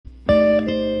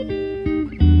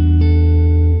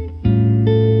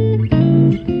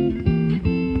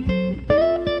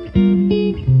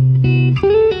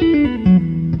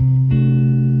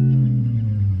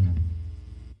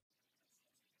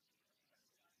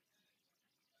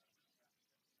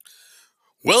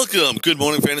Welcome. Good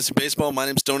morning, Fantasy Baseball. My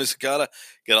name's Tony Cincotta.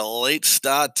 Got a late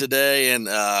start today, and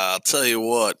I'll tell you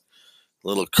what, a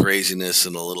little craziness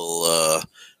and a little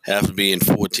have to be in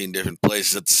 14 different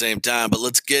places at the same time. But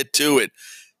let's get to it.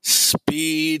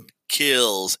 Speed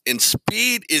kills, and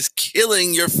speed is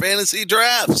killing your fantasy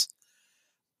drafts.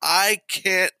 I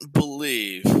can't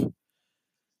believe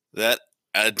that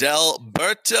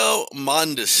Adalberto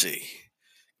Mondessi,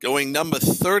 going number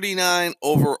 39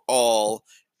 overall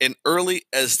and early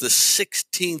as the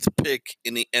 16th pick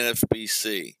in the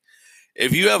NFBC.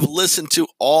 If you have listened to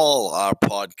all our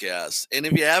podcasts, and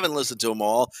if you haven't listened to them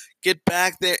all, get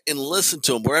back there and listen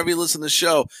to them. Wherever you listen to the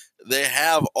show, they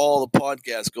have all the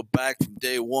podcasts. Go back from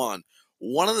day one.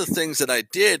 One of the things that I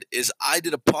did is I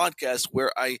did a podcast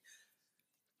where I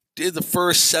did the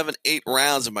first 7-8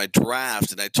 rounds of my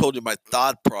draft, and I told you my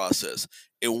thought process.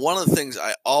 And one of the things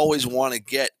I always want to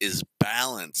get is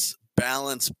balance.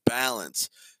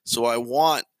 So I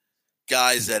want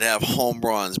guys that have home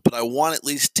runs, but I want at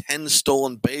least 10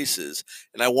 stolen bases,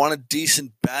 and I want a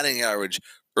decent batting average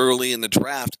early in the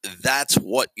draft. That's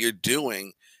what you're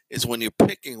doing, is when you're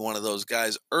picking one of those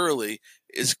guys early,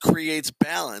 is creates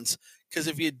balance. Because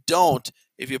if you don't,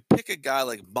 if you pick a guy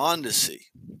like Mondessi,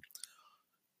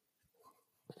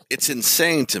 it's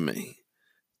insane to me,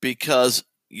 because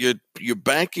you're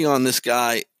banking on this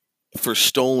guy for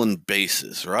stolen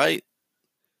bases, right?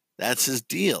 That's his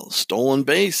deal, stolen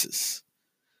bases.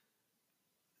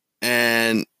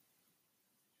 And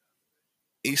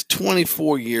he's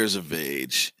 24 years of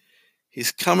age.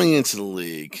 He's coming into the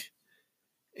league,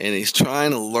 and he's trying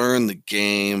to learn the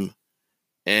game,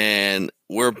 and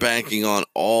we're banking on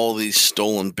all these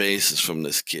stolen bases from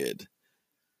this kid.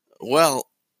 Well,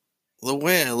 the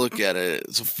way I look at it,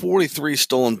 it's 43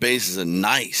 stolen bases are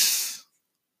nice.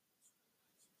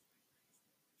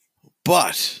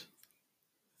 But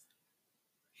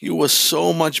you were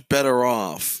so much better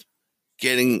off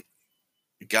getting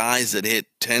guys that hit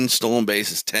 10 stolen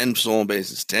bases, 10 stolen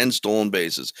bases, 10 stolen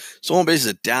bases. Stolen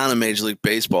bases are down in Major League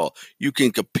Baseball. You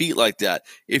can compete like that.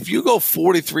 If you go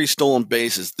 43 stolen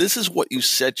bases, this is what you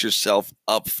set yourself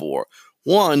up for.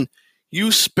 One,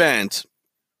 you spent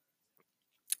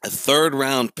a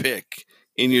third-round pick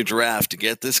in your draft to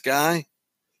get this guy,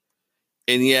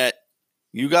 and yet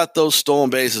you got those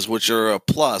stolen bases, which are a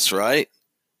plus, right?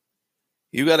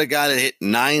 You got a guy that hit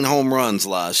 9 home runs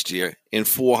last year in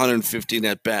 415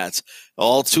 at-bats.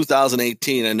 All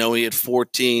 2018, I know he had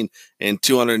 14 and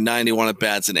 291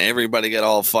 at-bats, and everybody got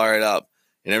all fired up,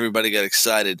 and everybody got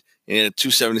excited, and he had a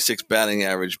 276 batting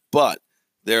average. But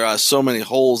there are so many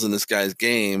holes in this guy's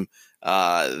game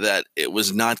that it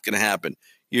was not going to happen.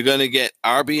 You're going to get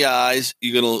RBIs.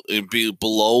 You're going to be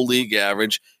below league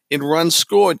average. In runs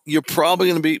scored, you're probably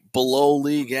going to be below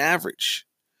league average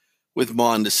with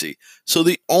Mondessi. So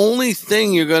the only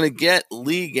thing you're going to get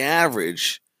league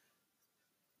average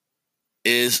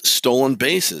is stolen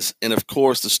bases. And of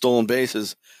course, the stolen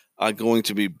bases are going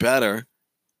to be better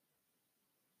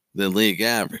than league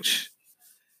average.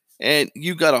 And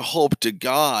you got to hope to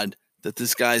God that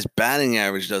this guy's batting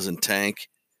average doesn't tank,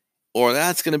 or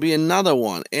that's going to be another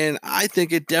one. And I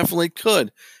think it definitely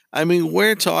could. I mean,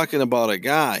 we're talking about a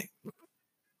guy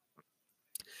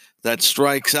that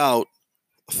strikes out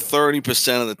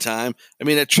 30% of the time. I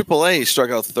mean, at AAA, he struck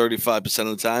out 35%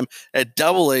 of the time. At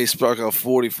AA, he struck out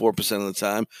 44% of the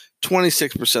time,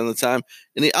 26% of the time.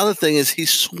 And the other thing is he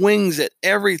swings at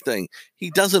everything.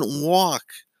 He doesn't walk.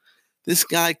 This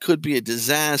guy could be a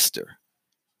disaster.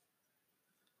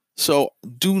 So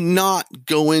do not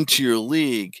go into your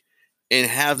league and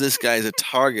have this guy as a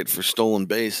target for stolen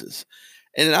bases.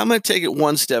 And I'm going to take it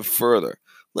one step further.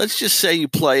 Let's just say you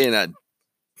play in a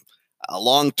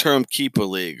long-term keeper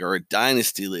league or a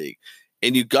dynasty league,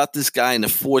 and you got this guy in the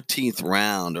 14th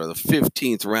round or the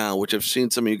 15th round, which I've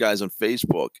seen some of you guys on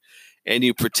Facebook, and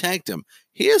you protect him.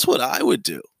 Here's what I would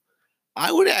do.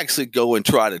 I would actually go and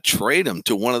try to trade him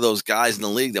to one of those guys in the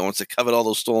league that wants to cover all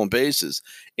those stolen bases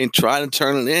and try to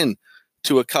turn it in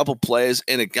to a couple players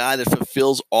and a guy that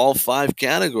fulfills all 5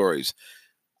 categories.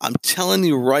 I'm telling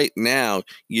you right now,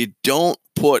 you don't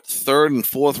put 3rd and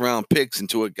 4th round picks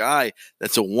into a guy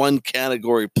that's a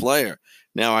 1-category player.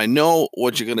 Now, I know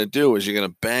what you're going to do is you're going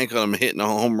to bank on him hitting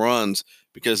home runs,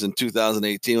 because in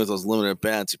 2018 with those limited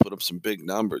bats, he put up some big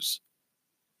numbers.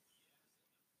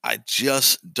 I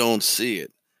just don't see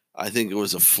it. I think it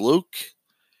was a fluke,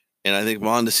 and I think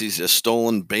Mondesi's a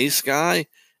stolen base guy,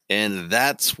 and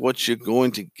that's what you're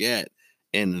going to get,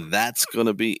 and that's going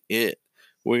to be it.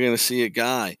 We're going to see a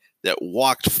guy that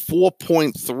walked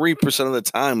 4.3% of the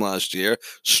time last year,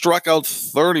 struck out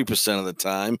 30% of the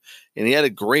time, and he had a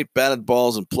great batted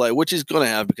balls in play, which he's going to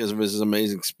have because of his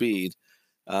amazing speed.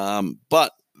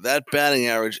 But that batting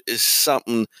average is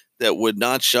something that would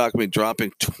not shock me,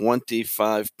 dropping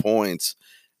 25 points.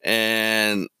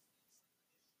 And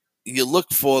you look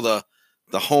for the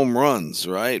home runs,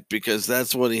 right? Because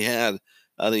that's what he had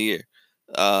of the year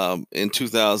in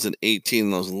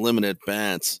 2018, those limited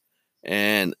bats.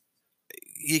 And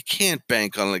you can't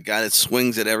bank on a guy that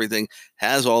swings at everything,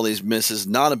 has all these misses,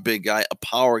 not a big guy, a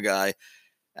power guy.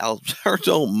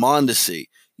 Adalberto Mondessi.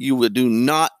 You would do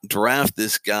not draft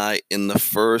this guy in the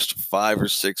first 5 or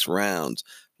 6 rounds.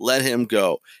 Let him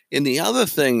go. And the other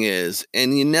thing is,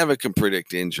 and you never can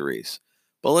predict injuries,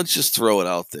 but let's just throw it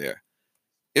out there.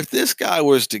 If this guy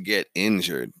was to get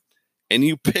injured and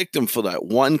you picked him for that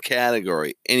one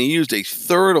category and you used a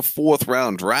 3rd or 4th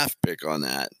round draft pick on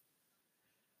that,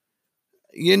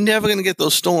 you're never going to get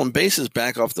those stolen bases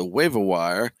back off the waiver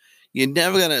wire. You're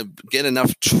never going to get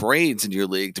enough trades in your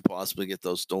league to possibly get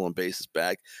those stolen bases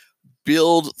back.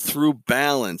 Build through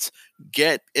balance.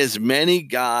 Get as many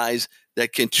guys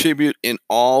that contribute in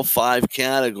all 5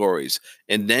 categories,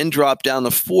 and then drop down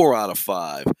to 4 out of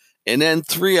 5, and then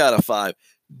 3 out of 5.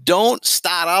 Don't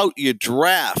start out your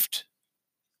draft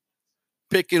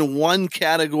picking one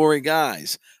category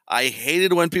guys. I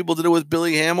hated when people did it with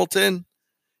Billy Hamilton.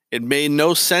 It made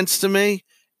no sense to me,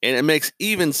 and it makes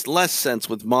even less sense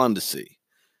with Mondessi.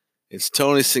 It's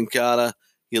Tony Cincotta.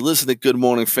 You listen to Good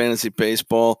Morning Fantasy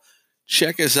Baseball.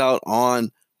 Check us out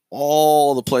on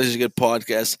all the places you get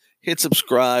podcasts. Hit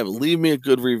subscribe. Leave me a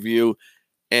good review,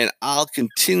 and I'll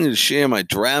continue to share my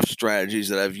draft strategies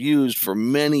that I've used for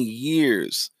many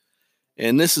years.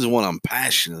 And this is what I'm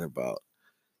passionate about.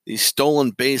 These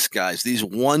stolen base guys, these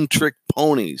one-trick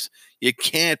ponies. You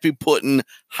can't be putting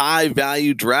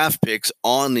high-value draft picks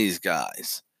on these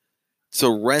guys. It's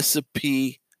a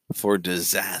recipe for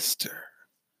disaster.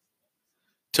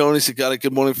 Tony Cincotta,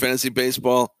 Good Morning Fantasy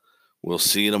Baseball. We'll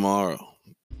see you tomorrow.